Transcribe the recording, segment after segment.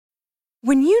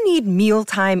When you need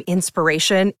mealtime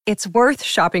inspiration, it's worth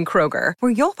shopping Kroger,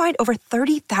 where you'll find over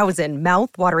 30,000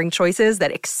 mouth-watering choices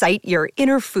that excite your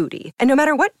inner foodie. And no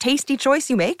matter what tasty choice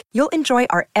you make, you'll enjoy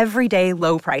our everyday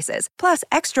low prices, plus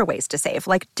extra ways to save,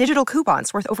 like digital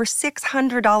coupons worth over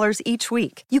 $600 each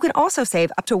week. You can also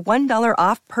save up to $1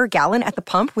 off per gallon at the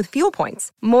pump with fuel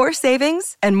points. More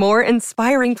savings and more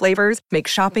inspiring flavors make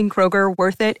shopping Kroger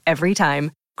worth it every time.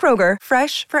 Kroger,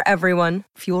 fresh for everyone.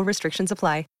 Fuel restrictions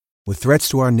apply. With threats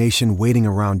to our nation waiting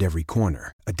around every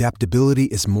corner, adaptability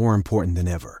is more important than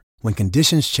ever. When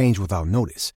conditions change without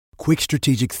notice, quick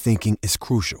strategic thinking is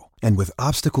crucial. And with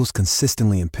obstacles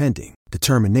consistently impending,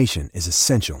 determination is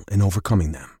essential in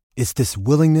overcoming them. It's this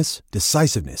willingness,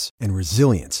 decisiveness, and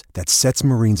resilience that sets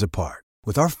Marines apart.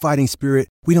 With our fighting spirit,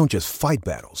 we don't just fight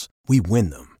battles, we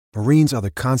win them. Marines are the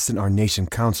constant our nation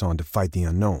counts on to fight the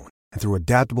unknown. And through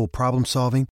adaptable problem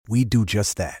solving, we do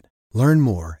just that. Learn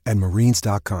more at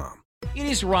marines.com. It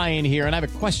is Ryan here, and I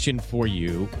have a question for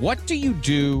you. What do you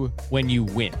do when you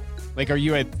win? Like, are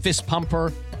you a fist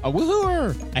pumper, a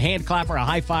woo-hooer, a hand clapper, a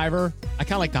high fiver? I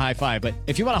kind of like the high five, but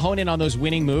if you want to hone in on those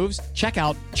winning moves, check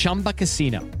out Chumba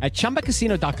Casino. At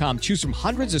ChumbaCasino.com, choose from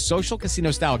hundreds of social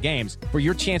casino-style games for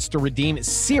your chance to redeem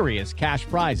serious cash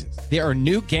prizes. There are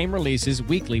new game releases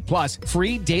weekly, plus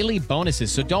free daily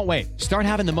bonuses, so don't wait. Start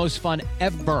having the most fun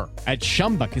ever at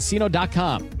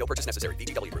ChumbaCasino.com. No purchase necessary.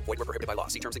 VGW. Void where prohibited by law.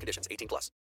 See terms and conditions.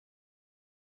 18+.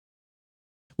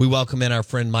 We welcome in our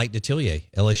friend Mike Detillier,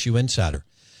 LSU Insider.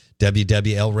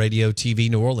 WWL Radio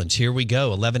TV New Orleans. Here we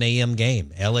go, 11 a.m.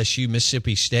 game. LSU,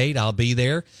 Mississippi State. I'll be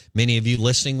there. Many of you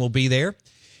listening will be there.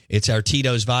 It's our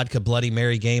Tito's Vodka Bloody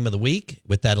Mary game of the week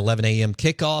with that 11 a.m.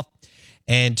 kickoff.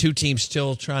 And two teams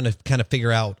still trying to kind of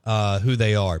figure out who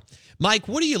they are. Mike,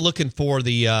 what are you looking for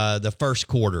the first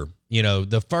quarter? You know,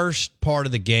 the first part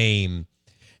of the game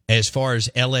as far as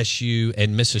LSU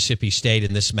and Mississippi State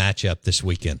in this matchup this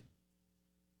weekend?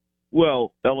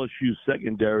 Well, LSU's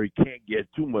secondary can't get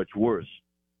too much worse.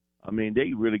 I mean,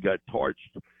 they really got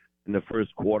torched in the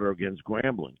first quarter against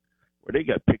Grambling, where they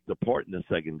got picked apart in the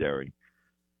secondary.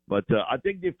 But I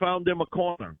think they found them a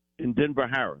corner in Denver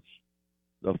Harris,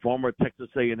 the former Texas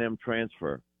A&M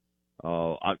transfer.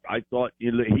 I thought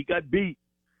he got beat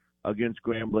against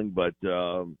Grambling, but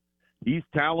he's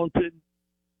talented,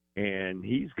 and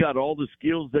he's got all the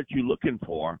skills that you're looking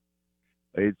for.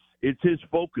 It's his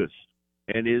focus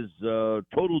and his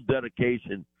total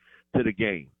dedication to the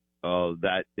game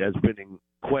that has been in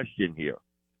question here.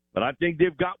 But I think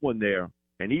they've got one there,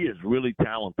 and he is really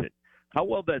talented. How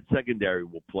well that secondary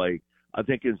will play, I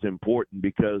think, is important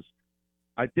because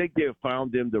I think they've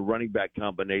found them the running back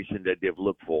combination that they've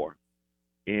looked for.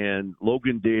 And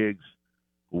Logan Diggs,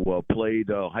 who played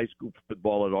high school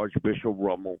football at Archbishop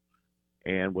Rummel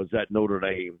and was at Notre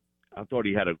Dame, I thought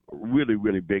he had a really,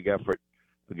 really big effort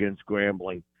against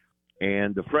Grambling.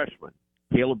 And the freshman,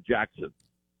 Caleb Jackson,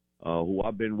 who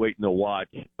I've been waiting to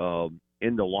watch in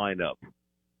the lineup.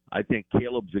 I think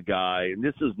Caleb's a guy, and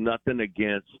this is nothing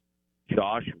against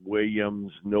Josh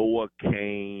Williams, Noah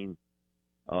Kane,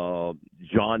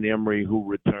 John Emery, who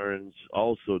returns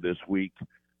also this week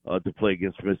to play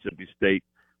against Mississippi State.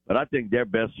 But I think their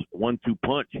best 1-2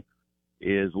 punch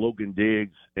is Logan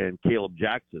Diggs and Caleb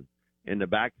Jackson in the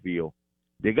backfield.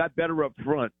 They got better up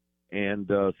front.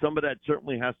 And some of that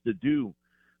certainly has to do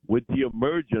with the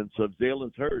emergence of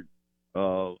Zaylen Hurd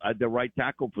at the right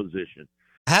tackle position.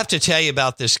 I have to tell you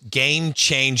about this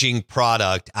game-changing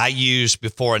product I use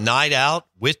before a night out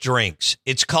with drinks.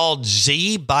 It's called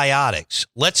Z-Biotics.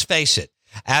 Let's face it,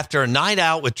 after a night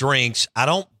out with drinks, I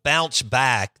don't bounce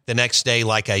back the next day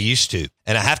like I used to.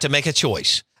 And I have to make a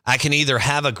choice. I can either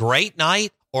have a great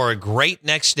night or a great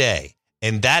next day.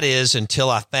 And that is until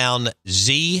I found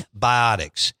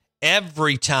Z-Biotics.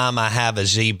 Every time I have a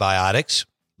Z-Biotics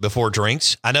before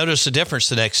drinks, I notice a difference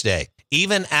the next day.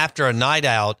 Even after a night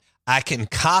out, I can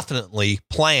confidently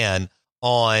plan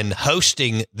on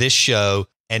hosting this show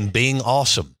and being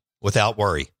awesome without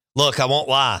worry. Look, I won't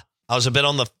lie. I was a bit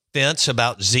on the fence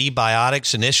about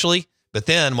Z-Biotics initially, but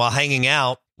then while hanging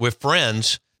out with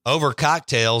friends over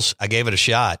cocktails, I gave it a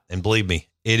shot. And believe me,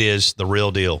 it is the real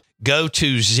deal. Go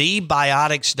to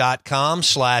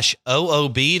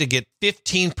zbiotics.com/OOB to get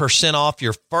 15% off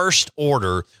your first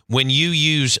order when you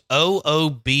use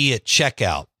OOB at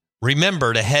checkout.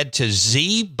 Remember to head to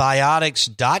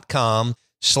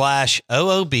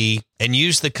zbiotics.com/OOB and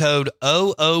use the code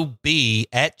OOB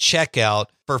at checkout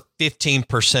for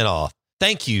 15% off.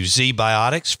 Thank you,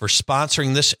 Z-Biotics, for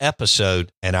sponsoring this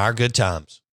episode and our good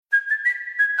times.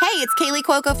 Hey, it's Kaylee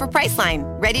Cuoco for Priceline.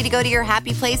 Ready to go to your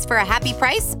happy place for a happy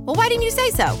price? Well, why didn't you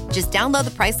say so? Just download the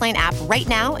Priceline app right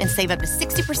now and save up to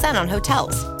 60% on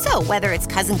hotels. So whether it's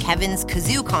Cousin Kevin's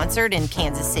Kazoo Concert in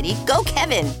Kansas City, go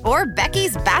Kevin, or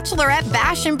Becky's Bachelorette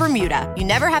Bash in Bermuda, you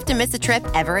never have to miss a trip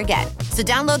ever again. So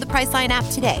download the Priceline app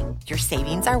today. Your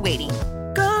savings are waiting.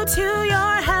 Go to your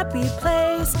happy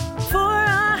place for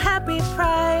a happy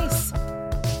price.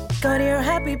 Go to your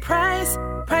happy price,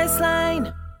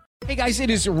 Priceline. Hey guys, it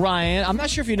is Ryan. I'm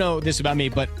not sure if you know this about me,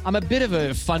 but I'm a bit of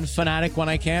a fun fanatic when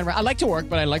I can. I like to work,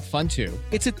 but I like fun too.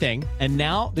 It's a thing. And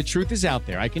now the truth is out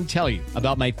there. I can tell you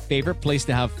about my favorite place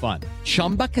to have fun.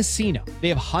 Chumba Casino. They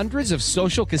have hundreds of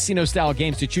social casino style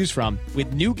games to choose from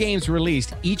with new games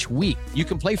released each week. You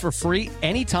can play for free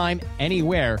anytime,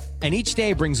 anywhere. And each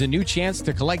day brings a new chance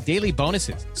to collect daily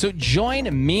bonuses. So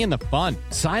join me in the fun.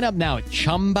 Sign up now at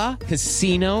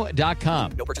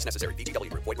ChumbaCasino.com. No purchase necessary.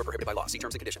 Detillier. Void where prohibited by law. See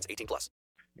terms and conditions. 18+.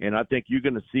 And I think you're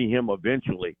going to see him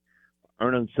eventually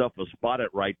earn himself a spot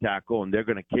at right tackle, and they're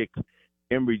going to kick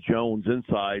Emory Jones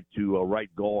inside to a right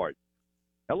guard.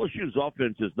 LSU's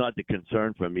offense is not the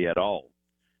concern for me at all.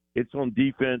 It's on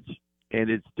defense, and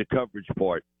it's the coverage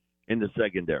part in the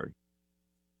secondary.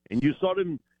 And you saw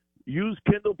them use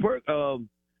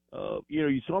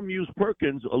you saw them use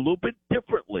Perkins a little bit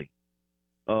differently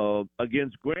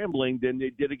against Grambling than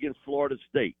they did against Florida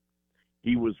State.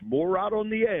 He was more out on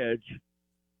the edge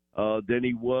than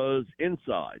he was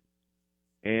inside.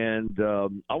 And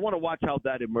I want to watch how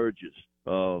that emerges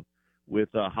with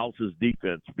House's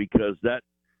defense, because that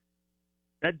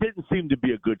didn't seem to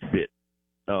be a good fit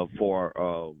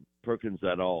for Perkins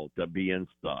at all to be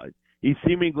inside. He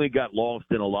seemingly got lost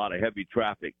in a lot of heavy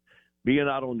traffic. Being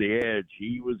out on the edge,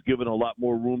 he was given a lot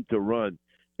more room to run,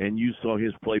 and you saw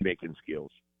his playmaking skills.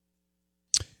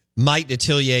 Mike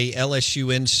Detillier,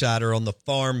 LSU insider on the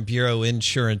Farm Bureau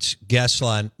Insurance guest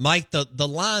line. Mike, the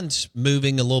line's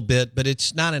moving a little bit, but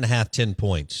it's 9.5, 10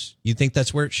 points. You think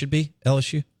that's where it should be,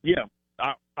 LSU? Yeah,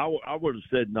 I would have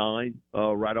said 9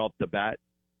 right off the bat.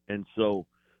 And so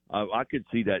I could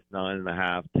see that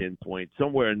 9.5, 10 points,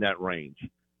 somewhere in that range.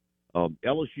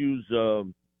 LSU's,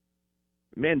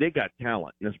 man, they got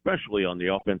talent, and especially on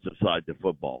the offensive side of the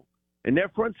football. And their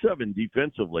front seven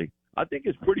defensively, I think,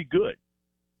 is pretty good.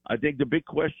 I think the big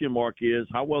question mark is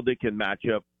how well they can match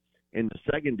up in the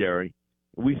secondary.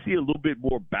 We see a little bit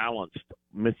more balanced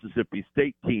Mississippi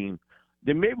State team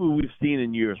than maybe we've seen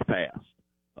in years past.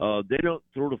 They don't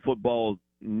throw the football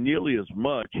nearly as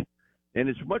much, and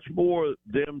it's much more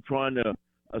them trying to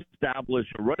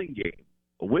establish a running game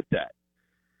with that.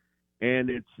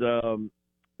 And it's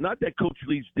not that Coach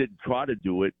Leach didn't try to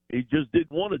do it; he just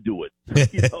didn't want to do it.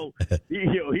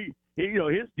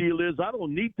 His deal is, I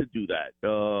don't need to do that.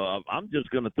 I'm just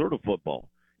going to throw the football.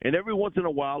 And every once in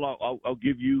a while, I'll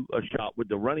give you a shot with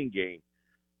the running game.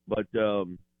 But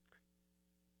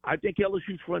I think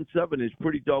LSU's front seven is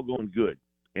pretty doggone good.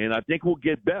 And I think we'll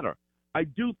get better. I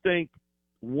do think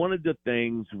one of the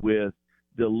things with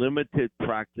the limited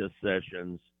practice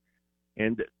sessions,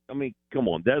 and, I mean, come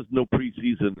on, there's no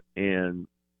preseason in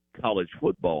college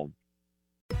football.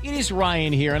 It is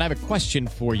Ryan here, and I have a question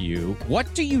for you.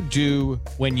 What do you do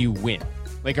when you win?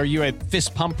 Like, are you a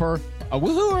fist pumper, a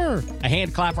woohooer, a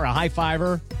hand clapper, a high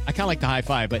fiver? I kind of like the high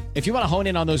five, but if you want to hone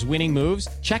in on those winning moves,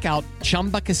 check out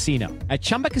Chumba Casino. At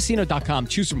ChumbaCasino.com,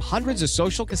 choose from hundreds of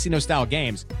social casino-style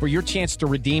games for your chance to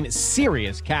redeem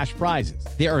serious cash prizes.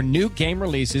 There are new game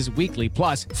releases weekly,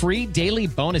 plus free daily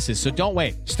bonuses, so don't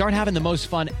wait. Start having the most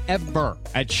fun ever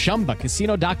at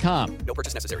ChumbaCasino.com. No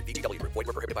purchase necessary. Detillier. Void where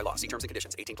prohibited by law. See terms and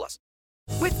conditions. 18+.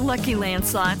 With Lucky Land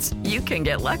Slots, you can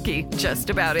get lucky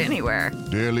just about anywhere.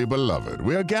 Dearly beloved,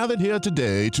 we are gathered here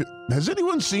today to... Has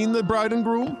anyone seen the bride and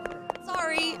groom?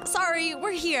 Sorry,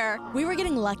 we're here. We were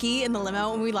getting lucky in the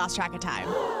limo and we lost track of time.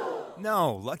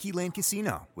 No, Lucky Land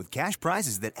Casino, with cash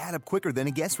prizes that add up quicker than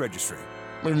a guest registry.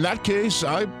 In that case,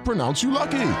 I pronounce you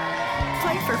lucky.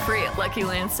 Play for free at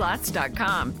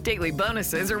LuckyLandSlots.com. Daily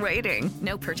bonuses are waiting.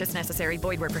 No purchase necessary.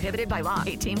 Void where prohibited by law.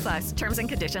 18+. Terms and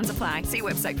conditions apply. See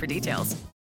website for details.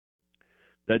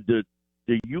 That the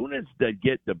units that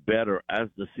get the better as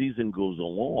the season goes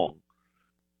along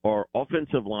are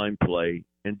offensive line play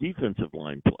and defensive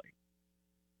line play.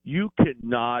 You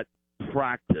cannot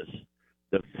practice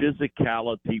the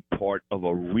physicality part of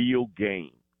a real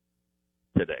game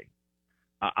today.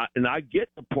 And I get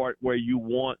the part where you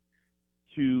want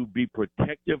to be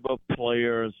protective of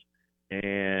players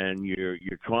and you're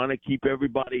trying to keep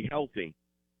everybody healthy.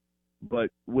 But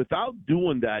without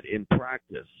doing that in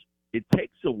practice, it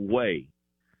takes away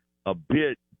a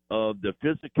bit of the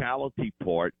physicality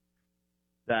part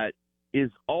that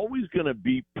is always going to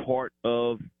be part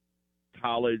of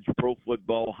college, pro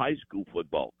football, high school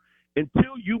football.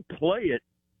 Until you play it,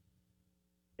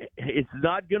 it's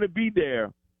not going to be there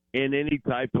in any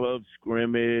type of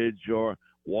scrimmage or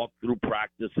walk-through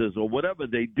practices or whatever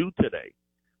they do today.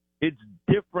 It's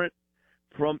different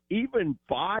from even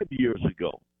 5 years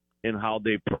ago in how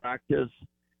they practice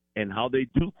and how they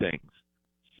do things.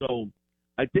 So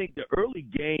I think the early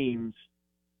games,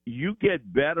 you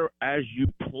get better as you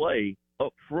play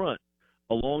up front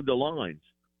along the lines.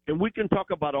 And we can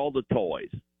talk about all the toys,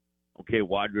 okay,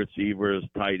 wide receivers,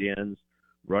 tight ends,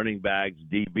 running backs,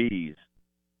 DBs.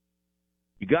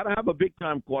 You got to have a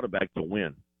big-time quarterback to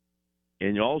win.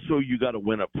 And also you got to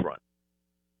win up front.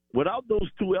 Without those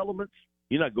two elements,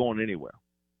 you're not going anywhere.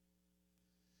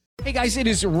 Hey guys, it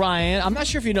is Ryan. I'm not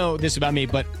sure if you know this about me,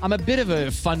 but I'm a bit of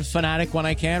a fun fanatic when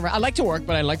I can. I like to work,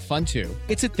 but I like fun too.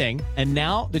 It's a thing. And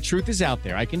now the truth is out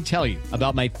there. I can tell you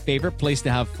about my favorite place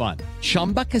to have fun.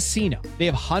 Chumba Casino. They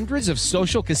have hundreds of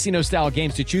social casino style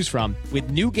games to choose from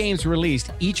with new games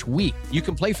released each week. You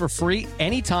can play for free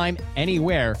anytime,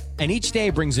 anywhere. And each day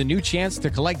brings a new chance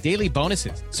to collect daily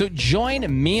bonuses. So join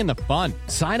me in the fun.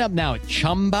 Sign up now at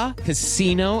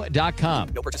ChumbaCasino.com.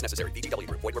 No purchase necessary. VGW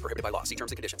Group. Void where prohibited by law. See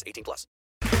terms and conditions. 18+.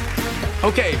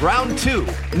 Okay, round two.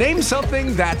 Name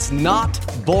something that's not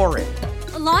boring.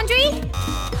 A laundry?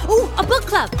 Ooh, a book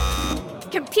club.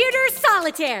 Computer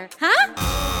solitaire, huh?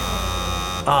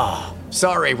 Ah,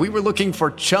 sorry. We were looking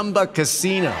for Chumba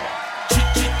Casino.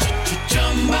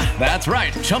 That's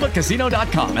right.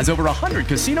 ChumbaCasino.com has over 100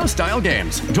 casino-style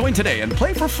games. Join today and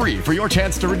play for free for your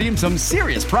chance to redeem some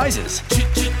serious prizes.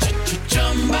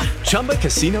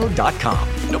 ChumbaCasino.com.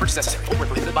 No purchase necessary. Void where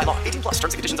prohibited by law. 18+. Terms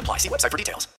and conditions apply. See website for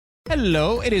details.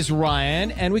 Hello, it is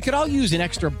Ryan, and we could all use an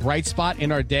extra bright spot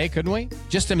in our day, couldn't we?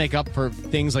 Just to make up for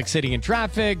things like sitting in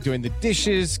traffic, doing the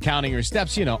dishes, counting your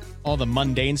steps, you know, all the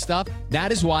mundane stuff.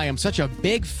 That is why I'm such a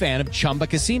big fan of Chumba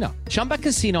Casino. Chumba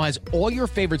Casino has all your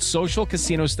favorite social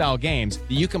casino-style games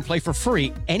that you can play for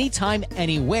free anytime,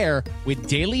 anywhere with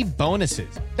daily bonuses.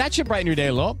 That should brighten your day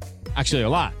a little. Actually, a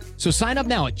lot. So sign up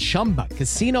now at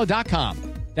ChumbaCasino.com.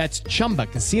 That's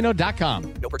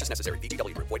ChumbaCasino.com. No purchase necessary.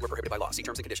 VGW Group. Void where prohibited by law. See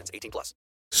terms and conditions. 18+.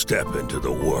 Step into the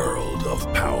world of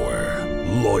power,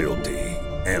 loyalty,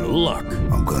 and luck.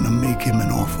 I'm going to make him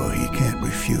an offer he can't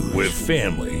refuse. With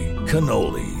family,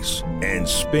 cannolis, and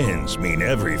spins mean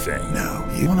everything. Now,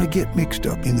 you want to get mixed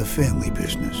up in the family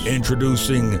business.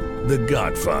 Introducing The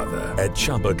Godfather at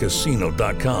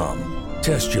ChumbaCasino.com.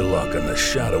 Test your luck in the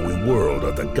shadowy world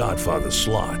of The Godfather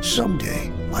slot. Someday,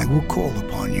 I will call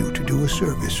upon you to do a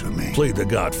service for me. Play The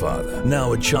Godfather,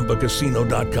 now at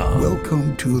ChumbaCasino.com.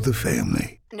 Welcome to the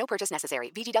family. No purchase necessary.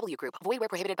 VGW Group. Void where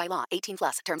prohibited by law.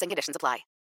 18+. Terms and conditions apply.